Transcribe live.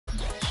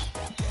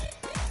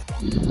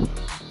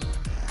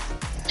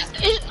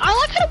I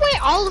like how the way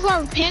all of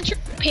our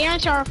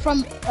parents are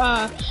from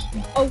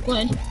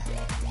Oakland.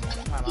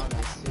 My mom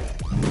is too.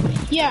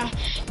 Yeah,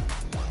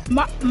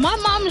 my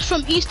mom is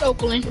from East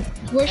Oakland,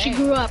 where she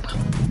grew up.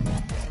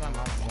 That's my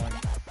mom's one.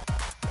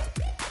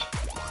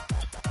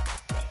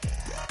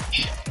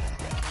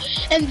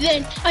 And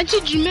then Auntie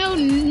Jamil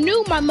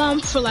knew my mom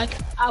for like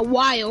a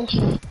while.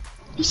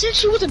 Since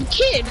she was a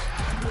kid.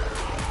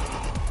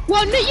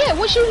 Well, no, yeah,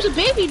 when she was a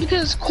baby,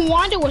 because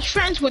Kwanda was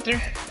friends with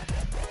her.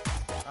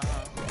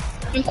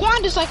 And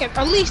Kwanda's like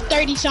at least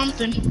 30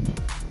 something.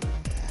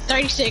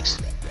 36.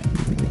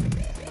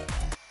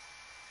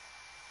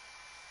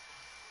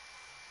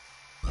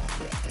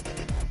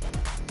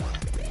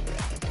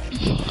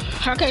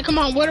 Okay, come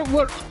on,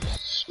 what?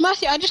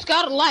 Matthew, I just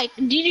got a like.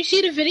 Did you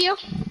see the video?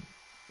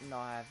 No,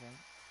 I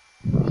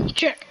haven't.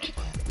 Check.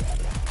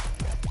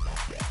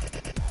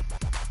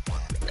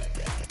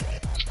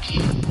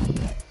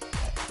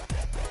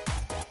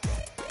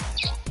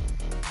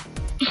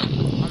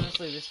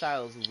 Honestly, this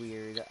style is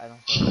weird. I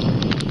don't feel like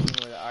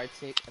with the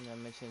Arctic, and then I'm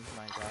gonna change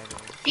my driver.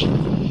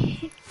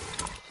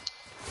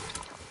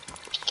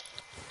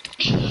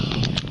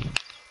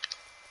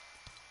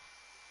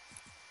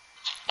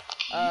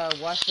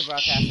 Watch the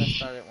broadcast. I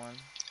started one.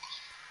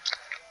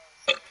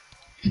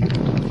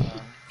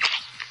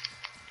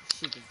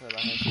 She can play by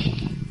herself.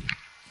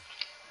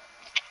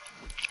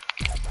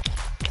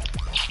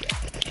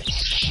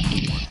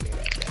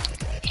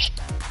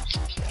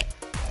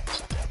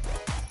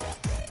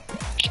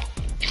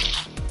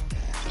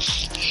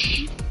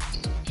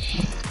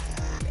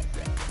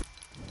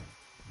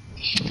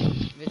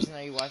 Vincent,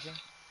 are you watching?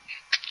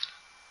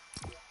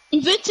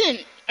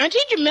 Vincent, Auntie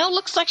Jamil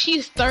looks like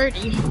she's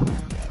 30.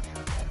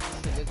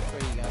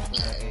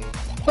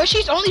 But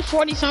she's only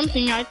 40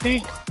 something, I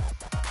think.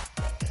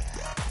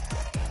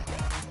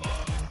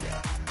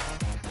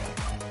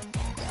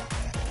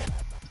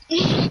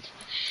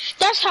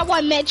 That's how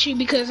I met you,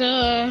 because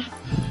Tyson,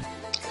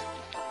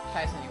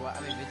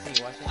 Vincent,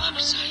 you watching?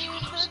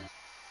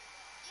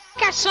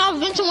 I saw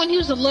Vincent when he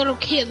was a little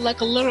kid,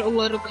 like a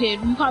little kid.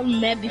 We probably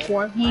met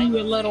before when you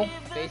were little.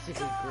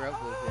 Basically grew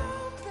up with him.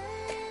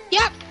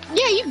 Yep,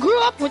 yeah, you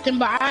grew up with him,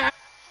 but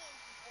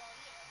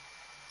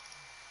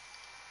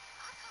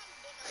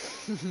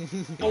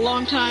a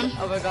long time.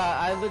 Oh my god,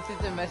 I looked at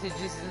the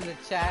messages in the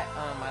chat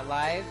on my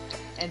live,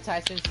 and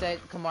Tyson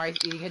said Kamari's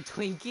eating a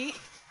Twinkie.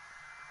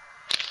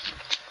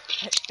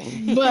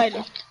 But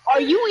are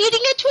you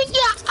eating a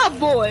Twinkie? Oh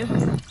boy.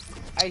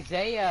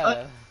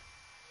 Isaiah.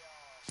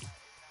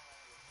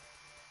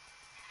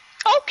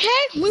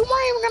 Okay, we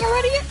weren't even gonna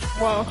ready it.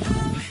 Well,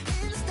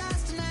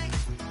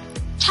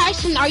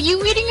 Tyson, are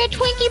you eating a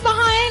Twinkie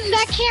behind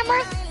that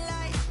camera?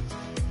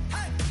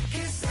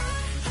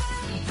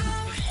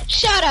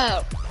 Shut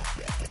up.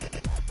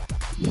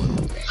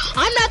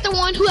 I'm not the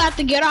one who had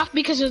to get off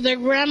because of their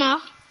grandma.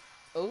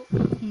 Oh.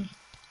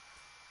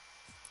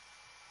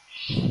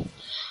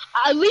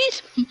 At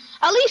least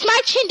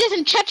my chin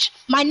doesn't touch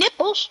my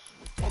nipples.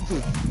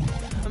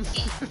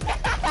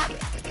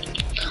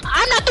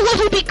 I'm not the one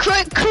who be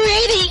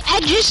creating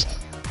edges.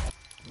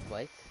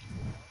 What?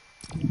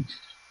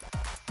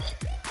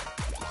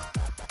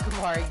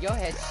 Kamari, your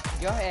head,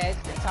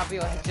 the top of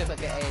your head just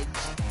like an edge.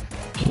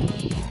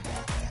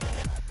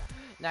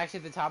 No,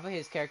 actually, the top of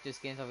his character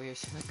skin's over here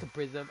shit like a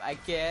prism. I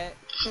can't.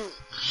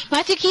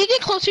 Matthew, can you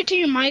get closer to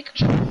your mic?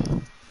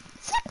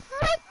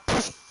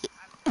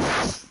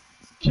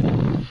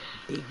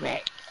 Big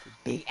rat,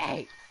 big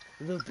A,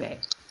 little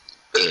bit.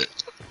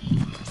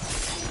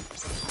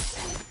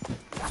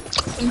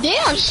 They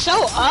are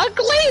so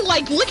ugly.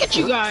 Like, look at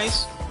you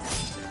guys.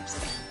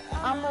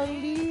 I'ma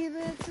leave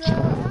it so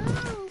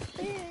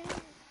open.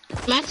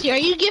 Matthew, are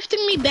you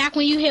gifting me back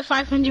when you hit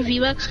 500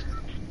 V-Bucks?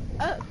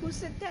 Who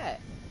said that?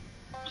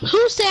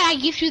 Who said I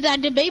gift you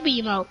that the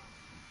baby emote?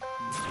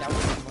 That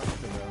was a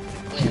month ago.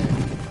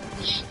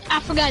 Where? I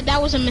forgot that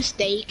was a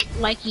mistake,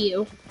 like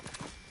you.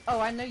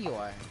 Oh, I know you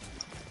are.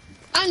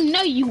 I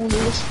know you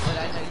lose. But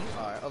I know you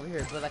are. Over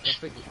here, but like a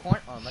freaking corn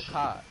on the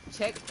car.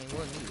 Check and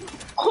we'll need it.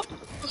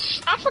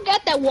 I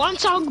forgot that one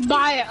song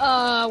by,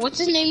 what's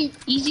his name?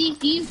 Easy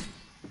E?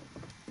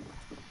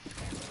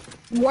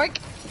 Work?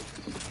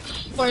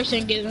 First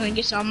and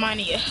get some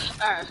money.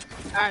 Alright.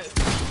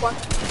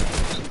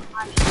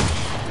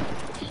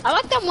 I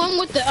like that one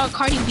with the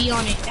Cardi B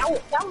on it. That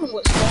one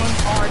was going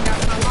hard, not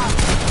gonna lie.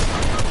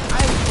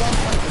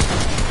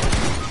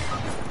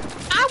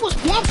 I was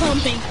one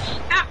pumping.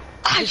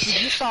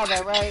 You saw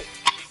that, right?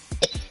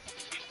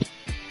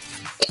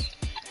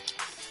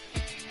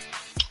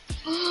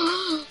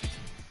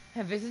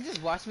 And Vincent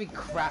just watched me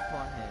crap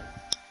on him.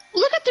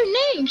 Look at their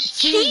names.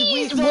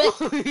 Cheese with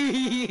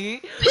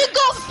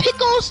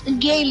Pickles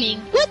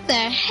Gaming. What the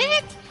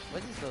heck?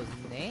 What is those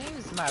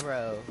names, my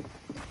bro?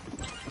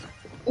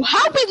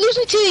 How are we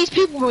losing to these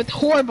people with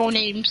horrible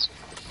names?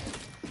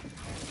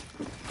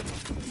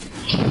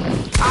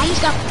 I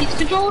almost got police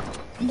control.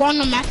 I'm going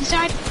on Matthew's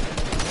side.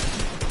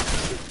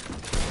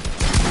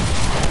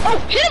 Oh,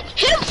 hit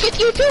him,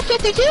 52,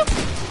 52.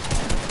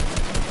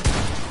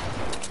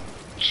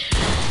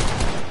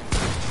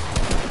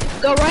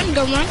 Go run,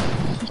 go run.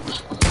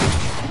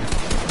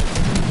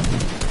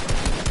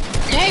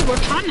 Hey, we're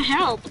trying to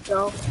help,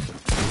 bro.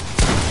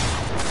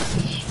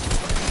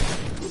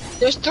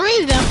 There's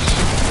 3 of them.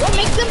 What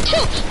makes them 2?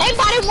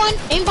 Anybody one?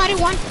 Anybody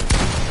one?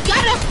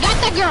 Got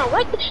that girl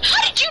right there.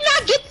 How did you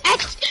not get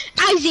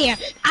Isaiah?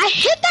 I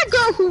hit that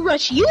girl who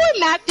rushed you and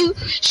Matthew.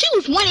 She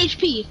was 1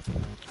 HP.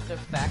 The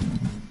fact.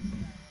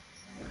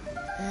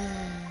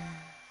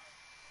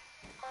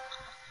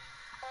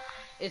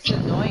 It's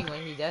annoying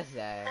when he does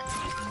that.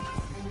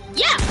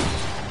 Yeah.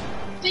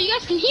 So you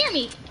guys can hear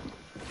me.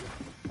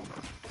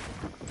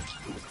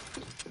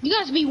 You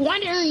guys be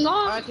wondering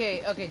all.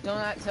 Okay, don't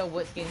not tell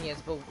what skin he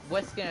is, but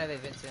what skin are they,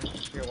 Vincent,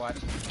 if you're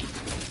watching?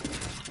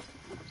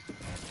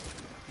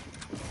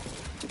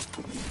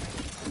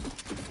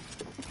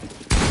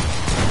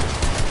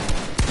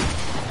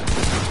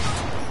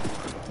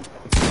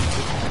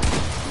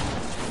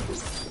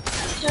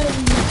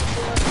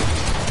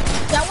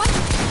 That one?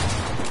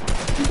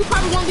 You could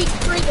probably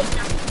 1v3 this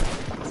now.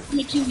 I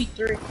mean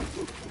 2v3.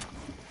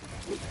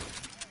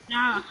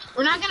 Nah,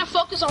 we're not gonna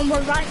focus on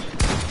one right.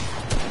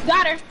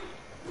 Got her.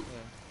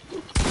 Yeah.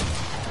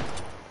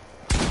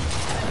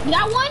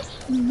 That one?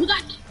 We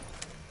got.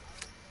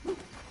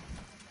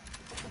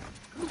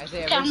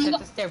 Isaiah, Okay, reset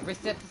the stair,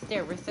 reset the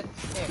stair, reset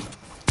the stair.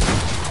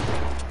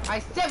 I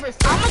said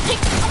reset. I'm gonna take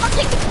the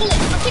bullet. I'm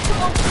gonna take the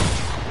bullet.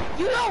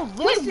 You don't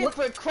listen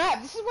for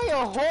crap. This is why you're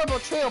a horrible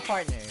trail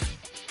partner.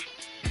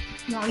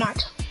 No, I'm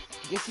not.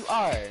 Yes, you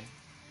are.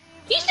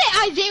 He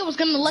said Isaiah was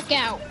gonna look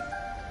out.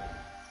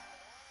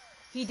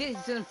 He did.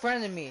 He's in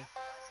front of me.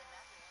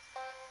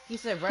 He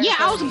said right. Yeah,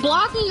 I was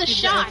blocking the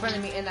shot. In front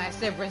of me, and I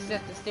said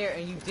reset the stair,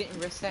 and you didn't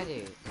reset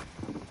it.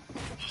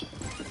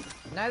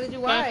 Neither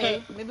do I.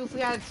 Okay. Maybe if we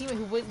had a teammate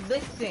who would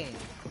listen.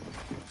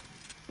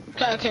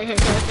 Okay.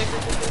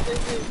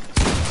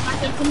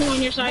 Come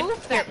on your side.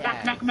 Back.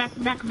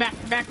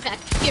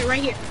 Here,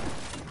 right here.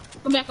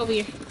 Come back over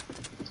here.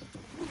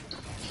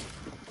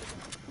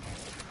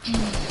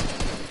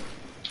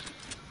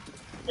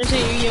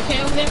 Isaiah, you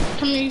okay over there?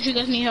 Tell me if you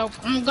guys need help.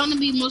 I'm gonna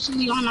be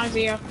mostly on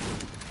Isaiah.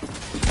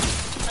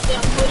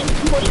 I'm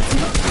holding.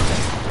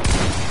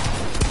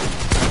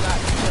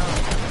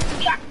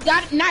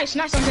 Got it. Nice,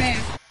 Isaiah.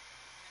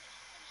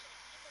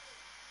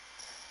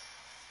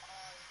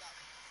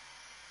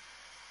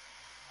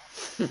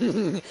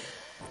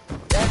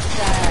 That's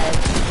sad.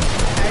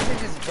 Tyson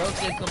just broke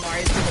in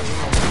Kamari's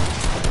career.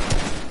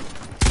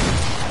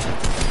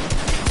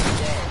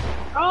 Dead.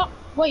 Oh,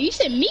 wait, you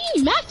said me?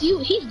 Matthew,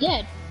 he's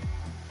dead.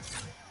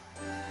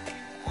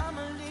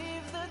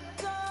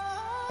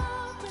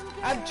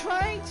 I'm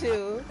trying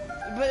to,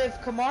 but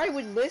if Kamari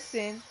would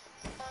listen.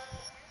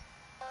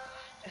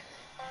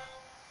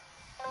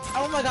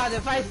 Oh my god,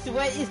 if I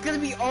sweat, it's gonna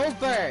be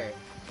over.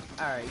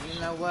 Alright, you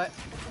know what?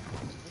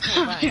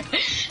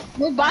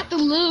 We're about to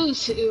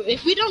lose.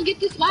 If we don't get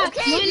this last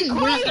win,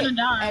 we're not gonna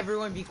die.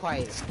 Everyone be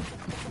quiet.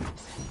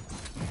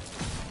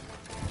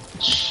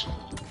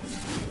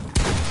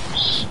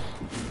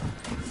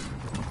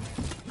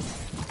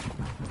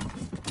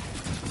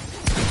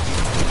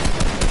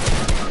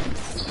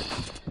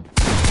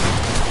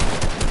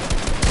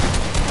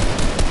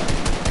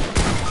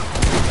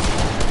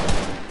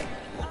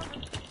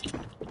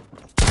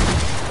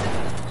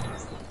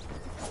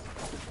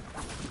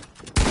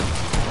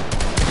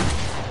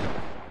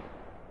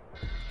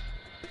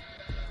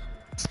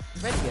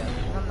 Ready up.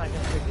 I'm not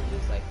gonna freaking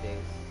lose like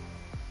this.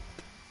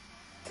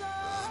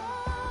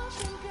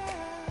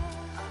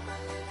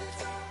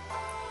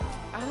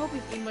 I hope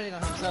he's emoting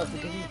on himself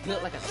because he's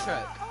built like a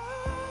truck.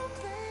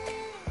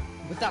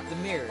 Without the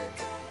mirror.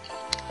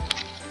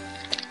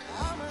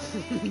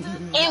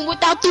 And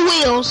without the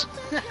wheels.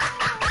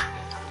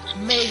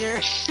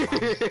 Mater.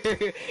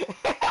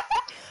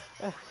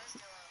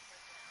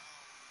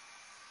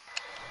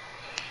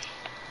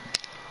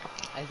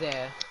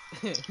 Isaiah.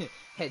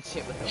 Head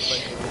shit with a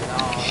fucking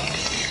dog.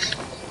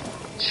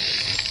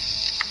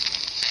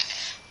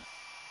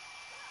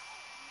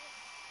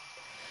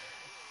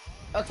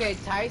 Okay,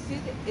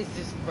 Tyson is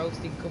just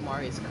roasting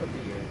Kamari's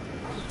career.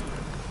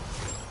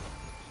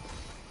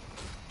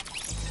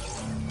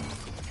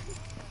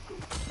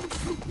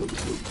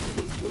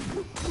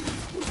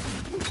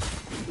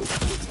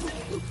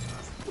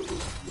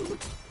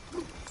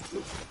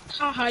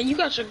 Haha, you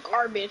guys are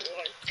garbage.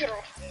 Get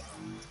off.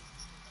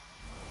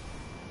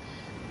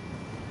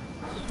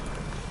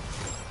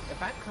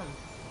 If I come...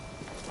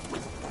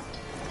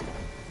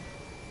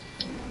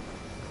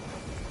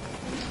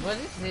 What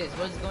is this?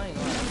 What's going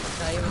on? It's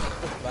not even a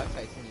quick box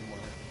fights anymore.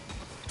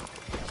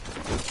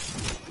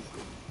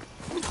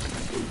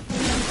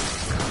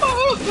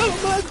 Oh, my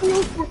God.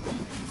 That's what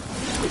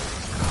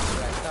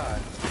I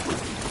thought.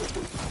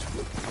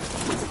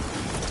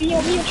 Yeah,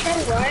 we are trying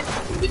to run.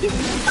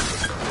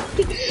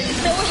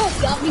 No one has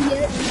got me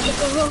yet.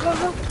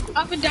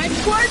 Up and dive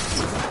squad.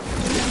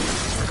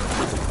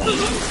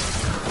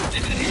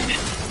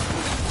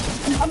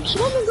 I'm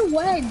swimming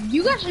away.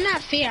 You guys are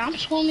not fair. I'm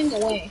swimming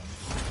away.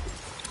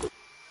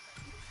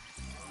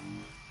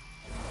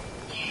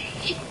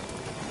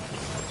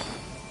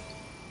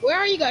 Where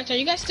you guys? Are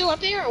you guys still up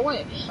there or what?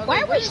 Okay,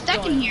 Why are what we is stuck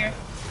going in on? here?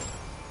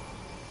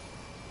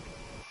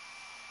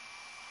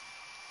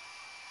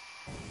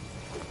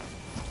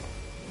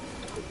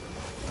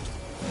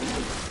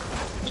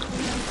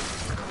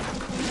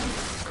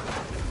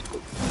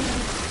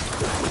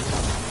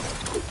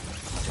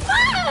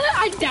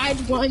 I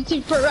died once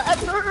and forever.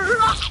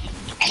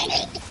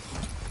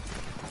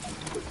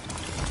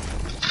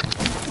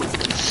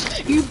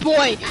 You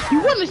boy, you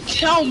want to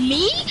tell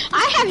me?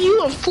 I have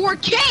you in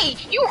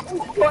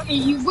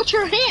 4K. What's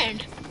your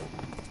hand?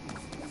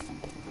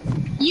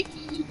 You,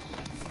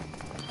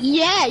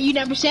 yeah, you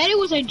never said it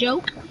was a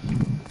joke.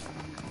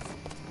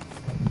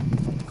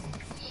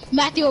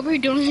 Matthew over here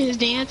doing his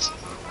dance.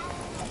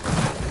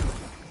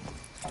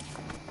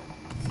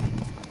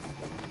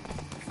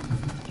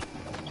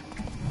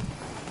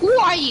 Who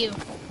are you?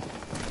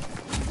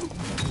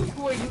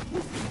 Who are you?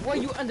 Why are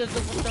you under the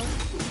window?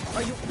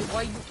 Why are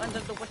you under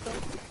the window?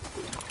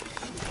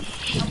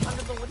 I'm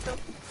under the window.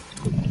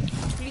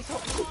 Please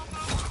help me.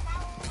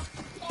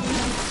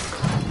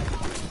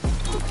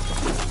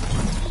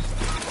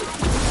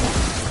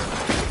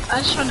 I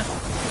was trying to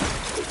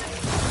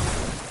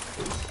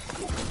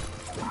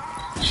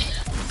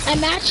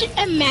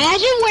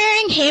imagine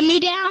wearing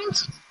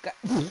hand-me-downs.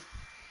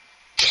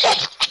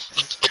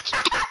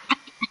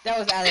 That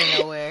was out of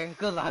nowhere.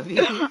 Good lobby.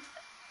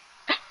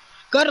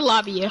 Go to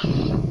lobby. Yeah.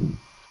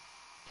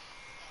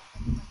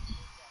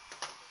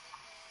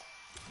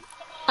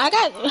 I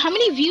got, how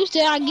many views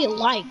did I get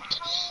liked?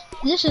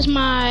 This is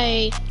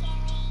the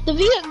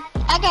view,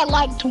 I got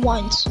liked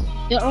once.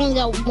 I only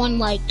got one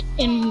like,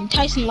 and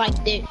Tyson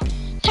liked it.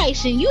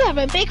 Tyson, you have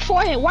a big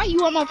forehead. Why are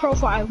you on my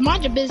profile?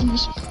 Mind your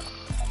business.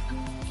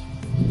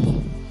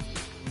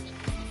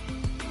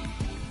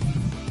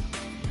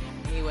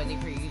 Me waiting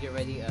for you to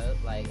ready up.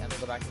 Like, I'm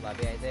gonna go back to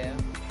lobby, Isaiah.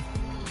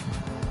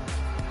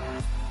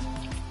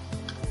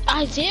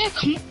 Isaiah,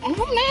 come on,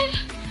 man.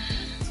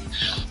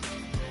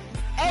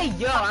 Hey,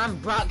 yo, I'm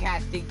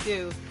broadcasting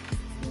too.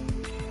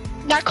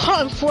 Not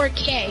calling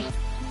 4K.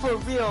 For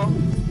real.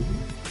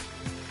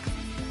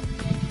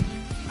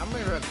 I'm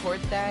gonna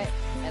record that,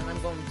 and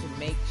I'm going to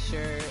make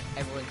sure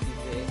everyone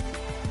sees it.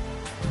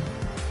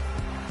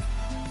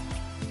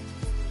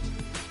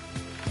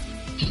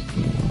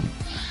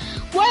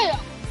 Wait,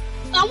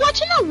 I'm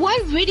watching that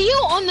one video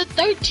on the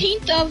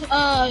 13th of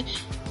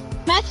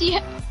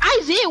Matthew.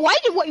 Isaiah, why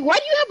do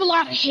you have a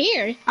lot of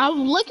hair? I was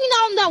looking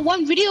on that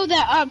one video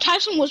that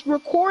Tyson was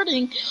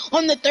recording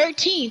on the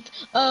 13th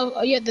of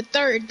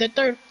the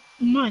third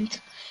month.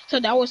 So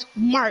that was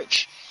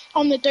March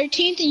on the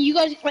 13th, and you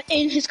guys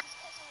in his.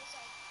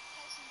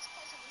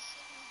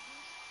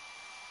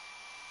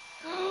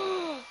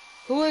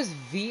 Who is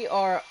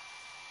VROYAG?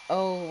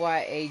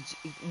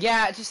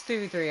 Yeah, just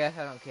 3v3.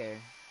 I don't care.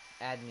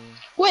 Add me.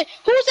 Wait,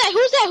 who's that?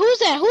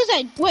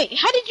 Wait,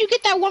 how did you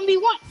get that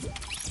 1v1?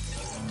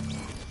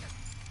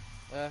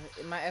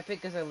 My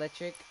epic is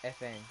electric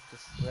FN.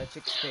 Just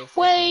electric space.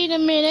 Wait a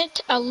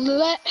minute.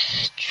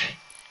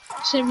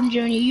 Seven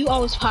Junior, you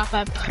always pop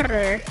up.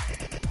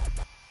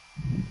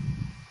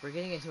 We're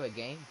getting into a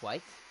game.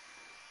 What?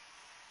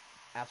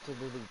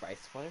 Absolutely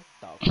rice water?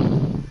 Dog.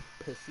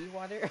 Pussy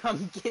water? How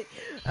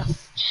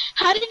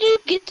did you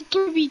get the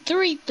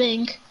 3v3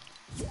 thing?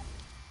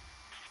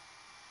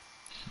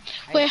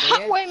 Wait,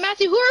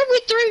 Matthew, who are we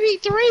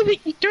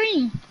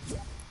 3v3?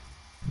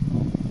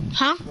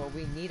 Huh? Well,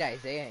 we need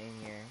Isaiah in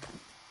here.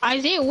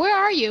 Isaiah, where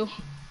are you?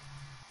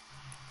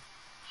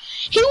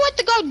 He went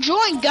to go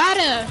join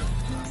Gotta.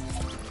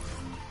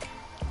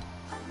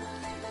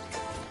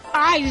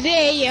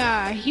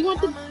 Isaiah, he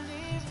went to.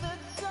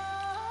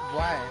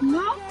 Why?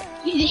 No,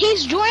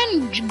 he's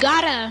joined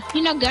Gotta.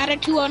 You know Gotta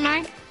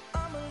 209.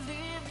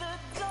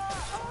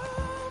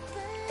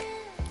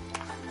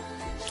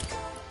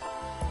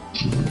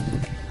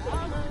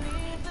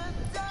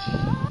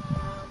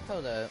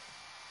 Hold up.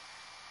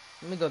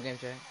 Let me go game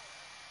check.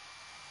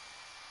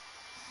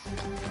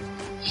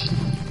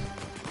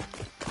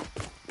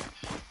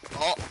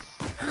 Oh.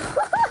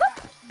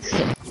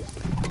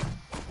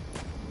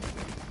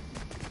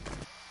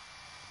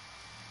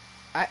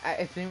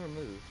 It's been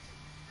removed.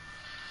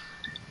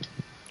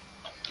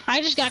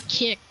 I just got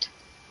kicked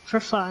for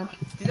fun.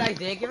 Did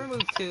Isaiah get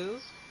removed too?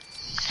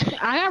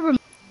 I got removed.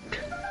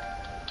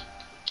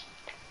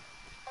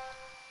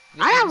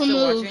 I got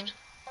removed.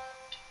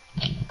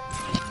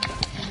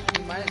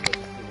 You might as well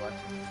just be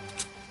watching.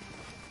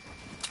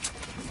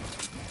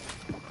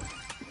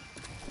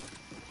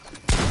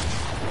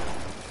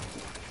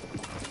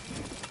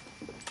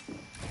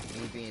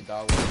 Me being a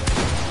dog.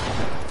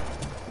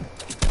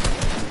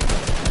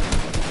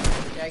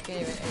 Yeah, I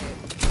can't even aim.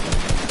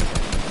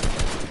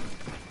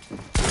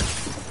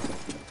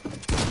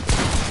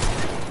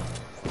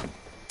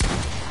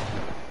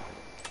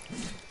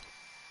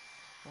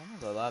 I'm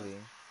gonna go lobby.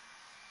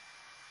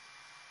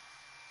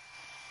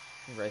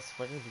 Rice,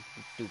 what is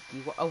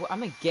Dookie? Oh,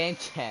 I'm in game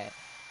chat.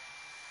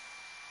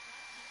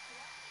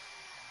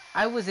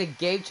 I was in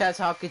game chat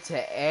talking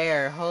to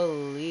Air.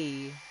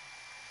 Holy.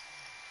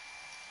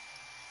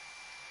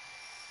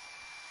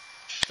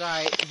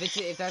 Sorry,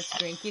 Vincent, if that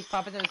screen keeps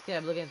popping up, it's because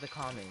I'm looking at the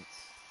comments.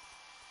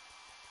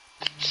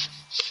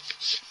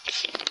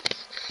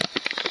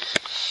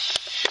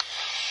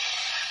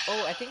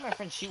 Oh, I think my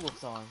friend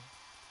She-Wolf's on.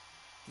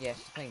 Yeah,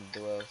 she's playing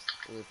duos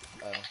with,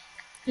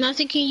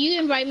 Nothing, can you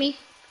invite me?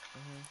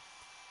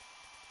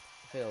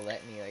 If it'll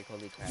let me, like,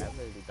 holy crap, I'm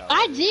literally dog.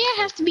 I dare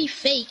have to be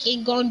fake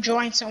and go and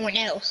join someone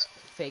else.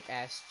 Fake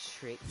ass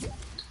trick.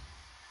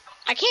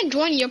 I can't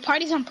join your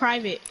party's on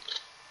private.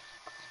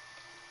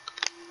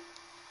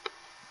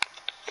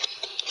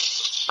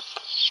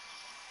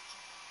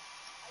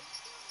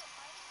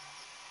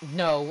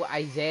 No,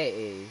 Isaiah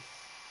is.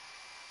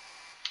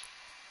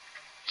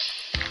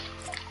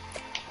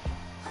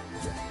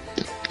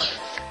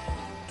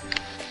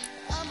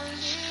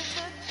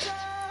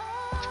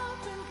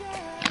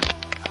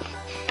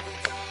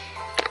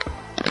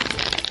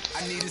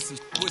 I needed some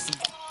with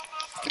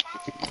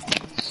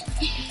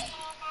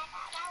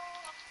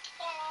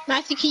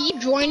Matthew, can you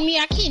join me?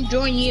 I can't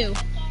join you.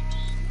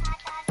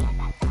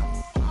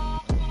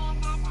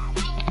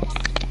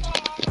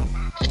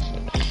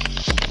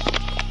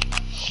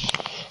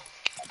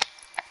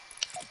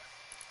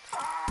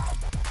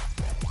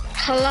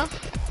 Hello?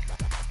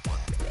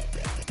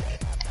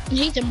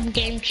 He's a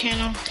game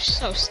channel.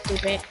 So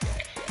stupid.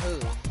 Who?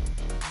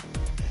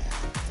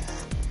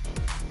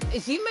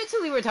 Is he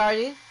mentally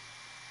retarded?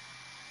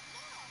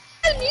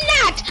 I'm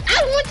not!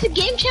 I went to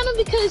game channel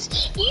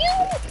because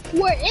you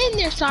were in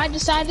there, so I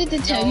decided to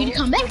tell you to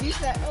come back. He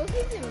said, oh,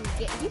 he's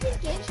in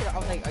game channel. I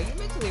was like, are you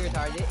mentally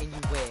retarded? And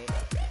you went.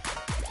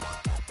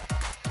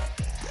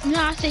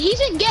 No, I said he's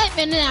in game,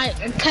 and then I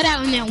cut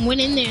out and then went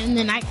in there, and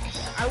then I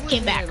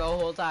came back. The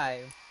whole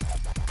time.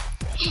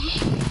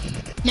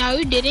 No,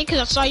 you didn't, because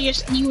I saw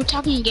you were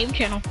talking in game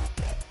channel.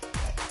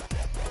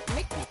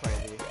 Make me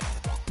private.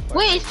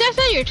 Wait, it says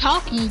that you're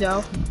talking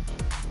though.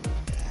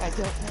 I don't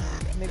know.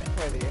 Make me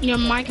private. Your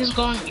mic is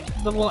going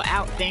the little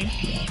out thing.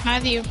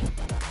 Matthew.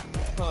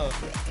 Huh.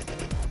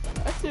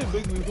 I said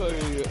make me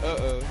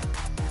private.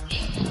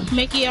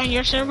 Make it on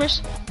your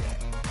servers?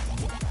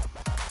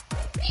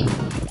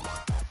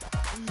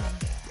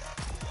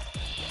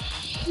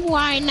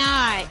 Why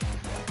not?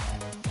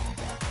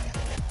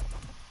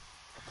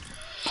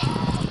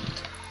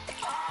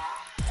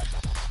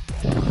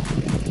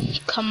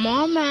 Come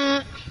on,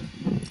 Matt.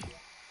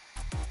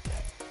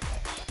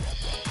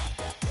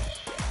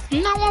 I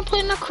don't want to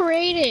play no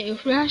creative.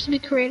 It has to be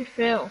creative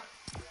fill.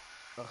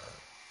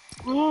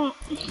 Oh.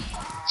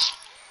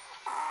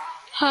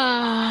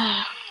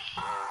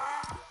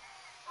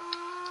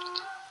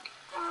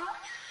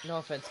 No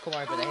offense,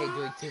 Kumar, but I hate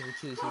doing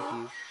 2v2s with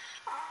you.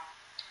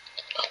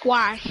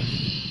 Why?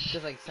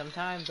 Because, like,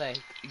 sometimes, like,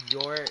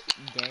 your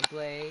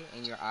gameplay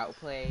and your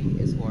outplay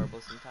is horrible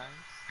sometimes.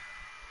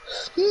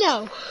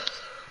 No.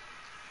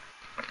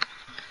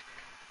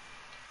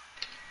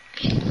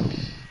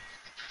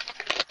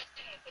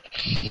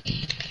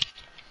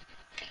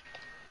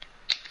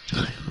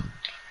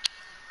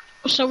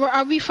 So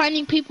are we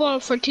finding people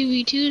for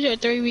 2v2s or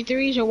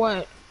 3v3s or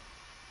what?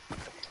 I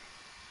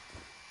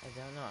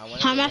don't know. I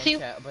want to Matthew?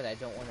 chat, but I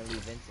don't want to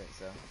leave Vincent,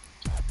 so.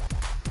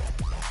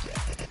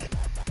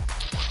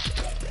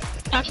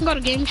 I can go to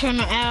game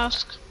channel and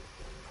ask.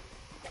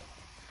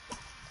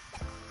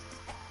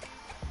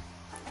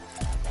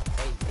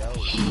 Hey, yo.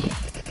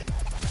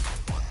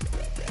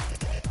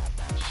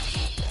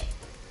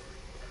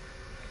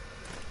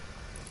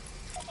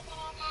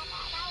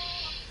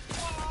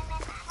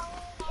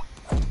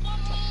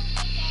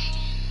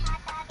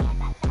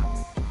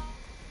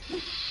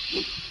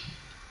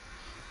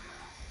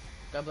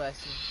 God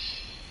bless you.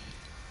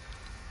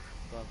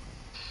 Welcome.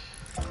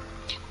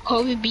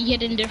 COVID be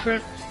hitting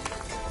different.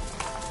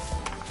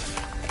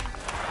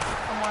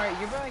 Omar,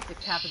 you're like the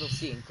capital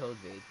C in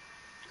COVID.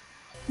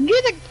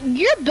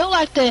 You're built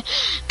like the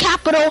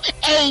capital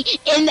A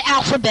in the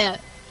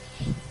alphabet.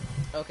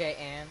 Okay,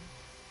 and?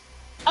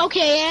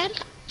 Okay, and?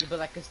 You're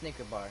built like a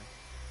Snicker bar.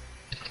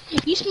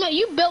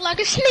 You built like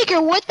a sneaker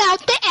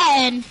without the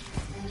N.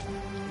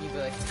 You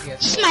built like a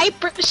PS4.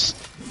 Snipers.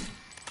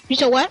 You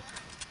said what?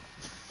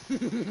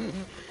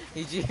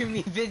 Did you hear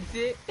me,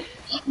 Vincent?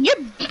 You're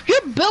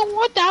built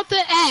without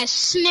the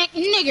S.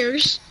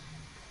 Niggers.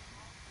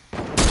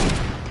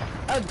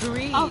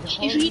 Agreed. Oh,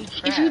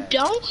 if you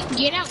don't,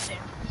 get out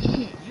there.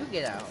 You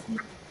get out.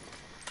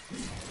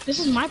 This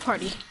is my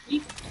party.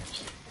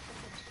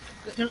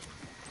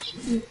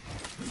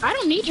 I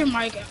don't need your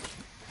mic.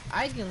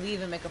 I can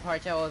leave and make a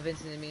part chat while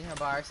Vincent and me and her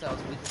by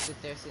ourselves. We can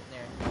sit there, sitting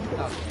there,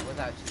 talking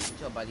without you,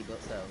 with your body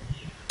built self.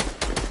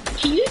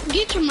 Can you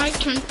get your mic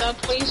turned up,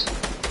 please?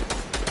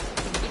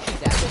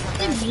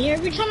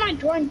 Every time I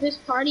joined this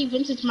party,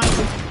 Vincent's mic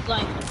was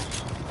like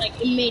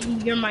it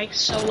made your mic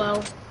so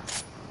low.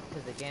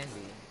 Because it can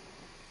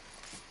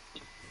be.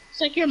 It's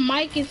like your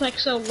mic is like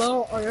so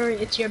low, or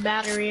it's your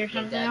battery or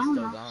something. I don't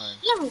know. Gone.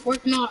 It's never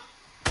working out.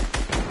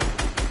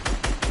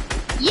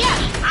 Yeah,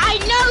 I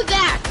know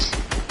that.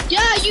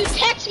 Duh, you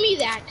text me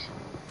that.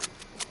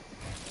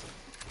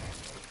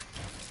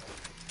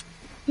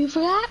 You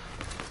forgot?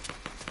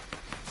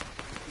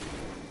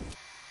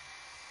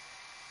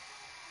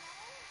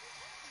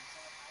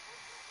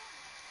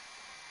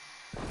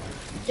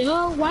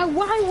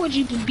 Why would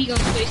you be on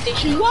the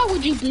PlayStation? Why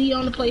would you be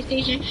on the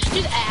PlayStation?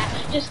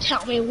 Just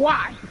tell me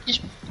why.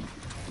 Just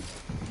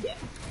yeah.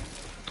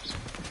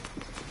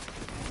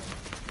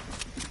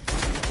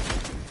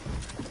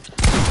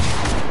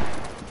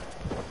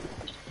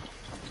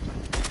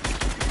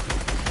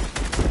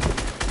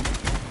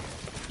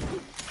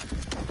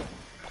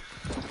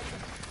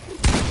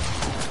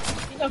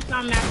 I think I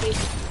found Matthew.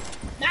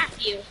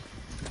 Matthew.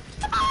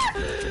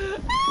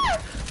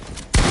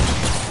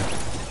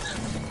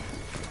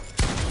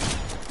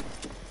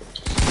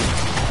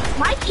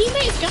 My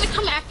teammate is gonna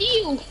come after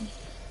you.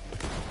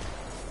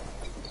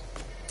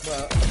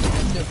 Well, I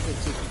still put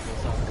 2 people,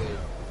 so I'm good.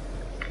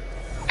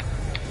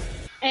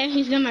 And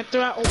he's gonna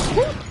throw out.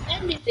 Who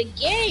ended the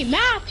game?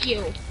 Matthew.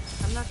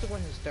 I'm not the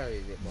one who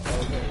started it, but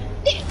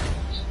okay.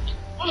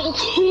 Oh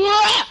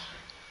crap!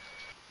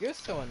 You're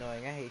so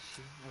annoying. I hate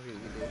you. I really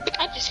do.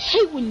 I just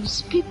hate when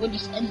these people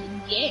just end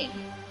the game.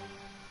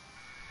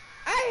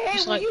 I hate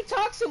It's when like- you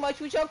talk so much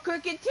with your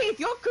crooked teeth.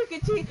 Your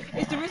crooked teeth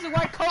is the reason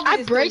why COVID I is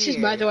have braces,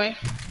 here. by the way.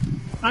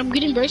 I'm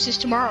getting braces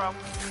tomorrow.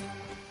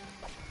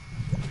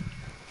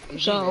 Is he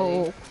So,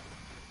 really?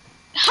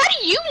 how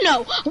do you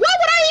know? Why would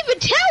I even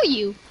tell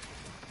you?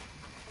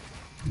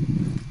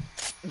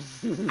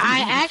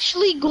 I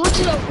actually going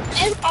to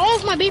and all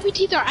of my baby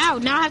teeth are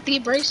out. Now I have to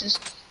get braces.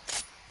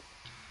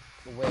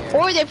 Where?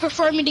 Or they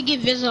prefer me to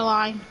get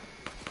Invisalign.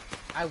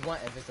 I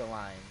want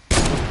Invisalign.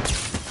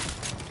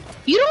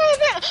 You don't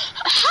even.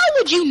 How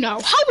would you know?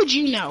 How would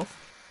you know?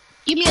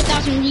 Give me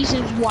 1,000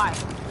 reasons why.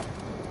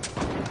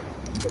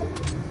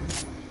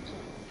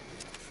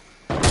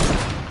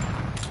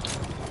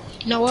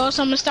 No, or else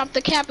I'm gonna stop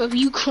the cap of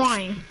you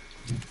crying.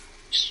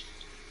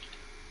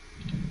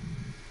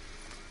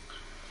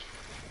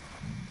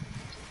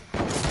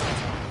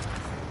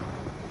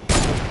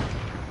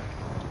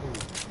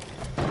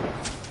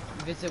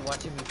 Visit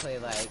watching me play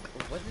like,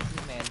 what is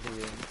this man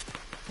doing?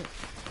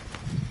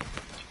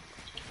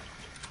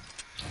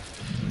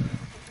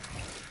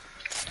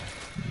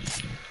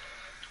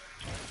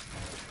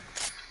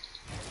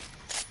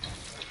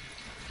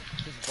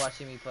 Just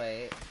watching me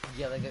play,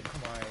 yelling at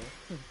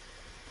Kamari.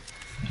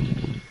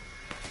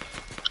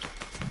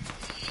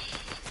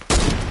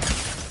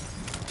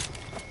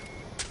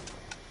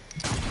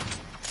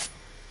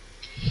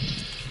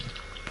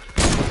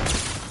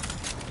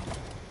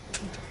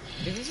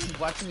 This is just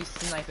watching me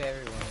snipe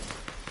everyone.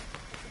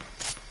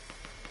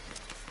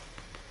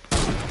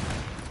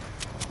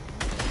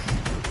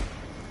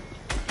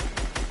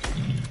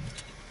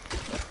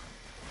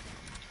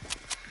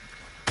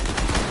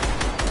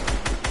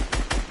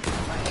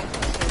 My aim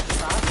is so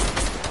sharp.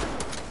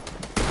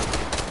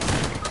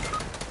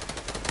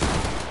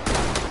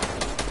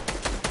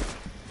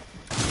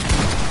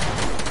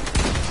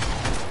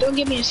 Don't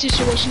get me in a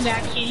situation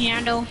that I can't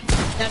handle.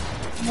 That's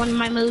one of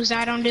my moves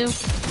I don't do.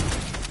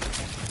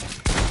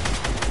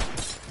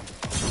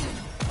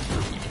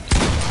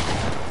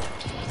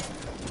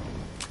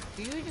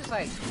 Do you just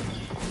like...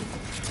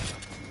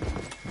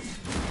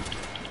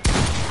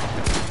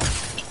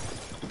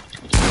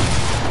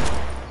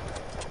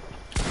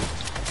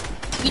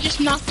 You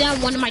just knocked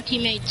down one of my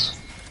teammates.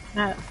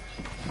 am I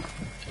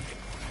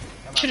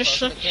Should have close to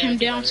shut the him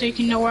character down so you already?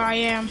 can know where I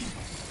am.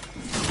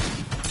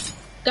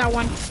 Got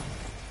one.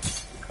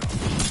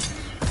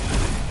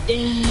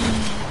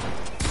 Damn.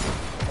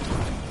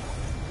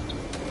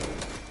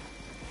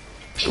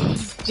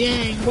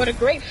 Dang, what a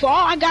great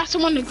fall. I got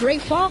someone a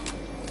great fall.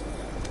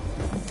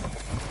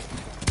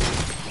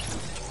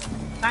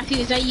 Matthew,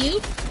 is that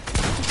you?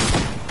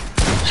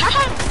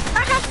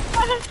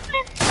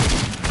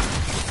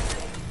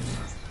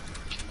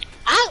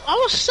 I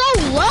was so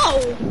low.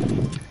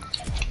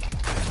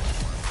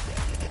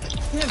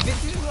 Yeah,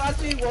 bitches watch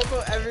me whoop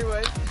up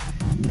everyone.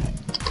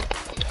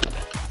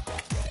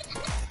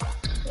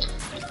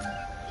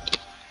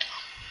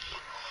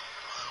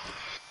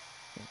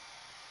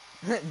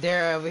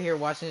 They're over here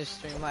watching the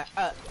stream like,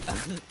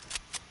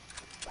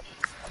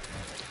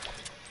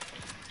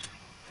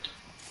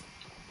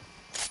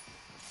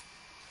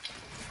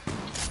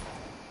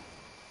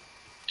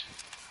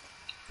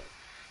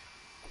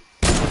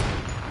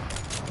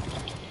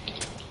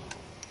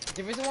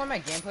 The reason why my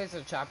gameplay is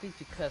so choppy is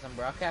because I'm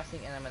broadcasting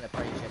and I'm in a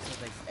party chat, so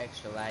it's like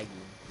extra laggy.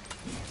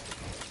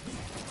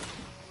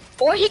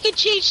 Or he could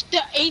change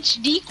the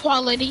HD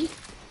quality.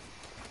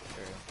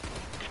 True.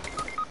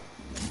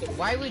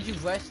 Why would you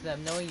rush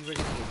them knowing you were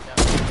gonna get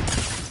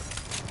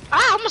jumped?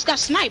 I almost got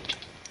sniped.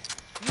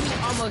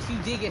 You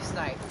did get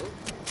sniped. Ooh.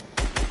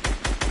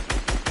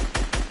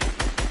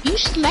 You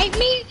sniped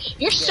me?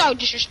 You're so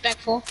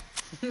disrespectful.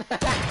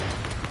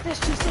 That's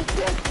just so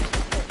good.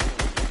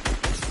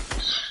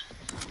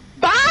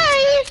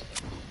 Bye!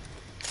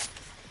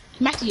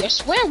 Matthew, I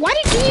swear, why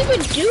did you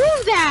even do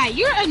that?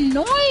 You're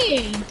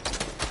annoying.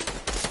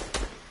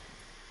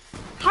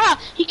 Huh,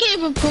 he can't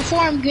even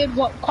perform good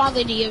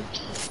quality of...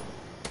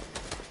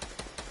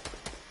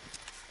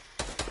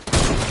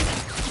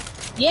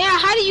 Yeah,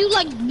 how do you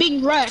like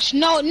being rushed?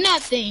 No,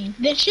 nothing.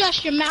 Then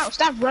shut your mouth.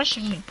 Stop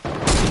rushing me.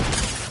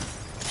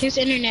 His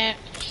internet.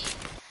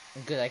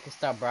 Good, I can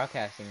start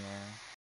broadcasting now.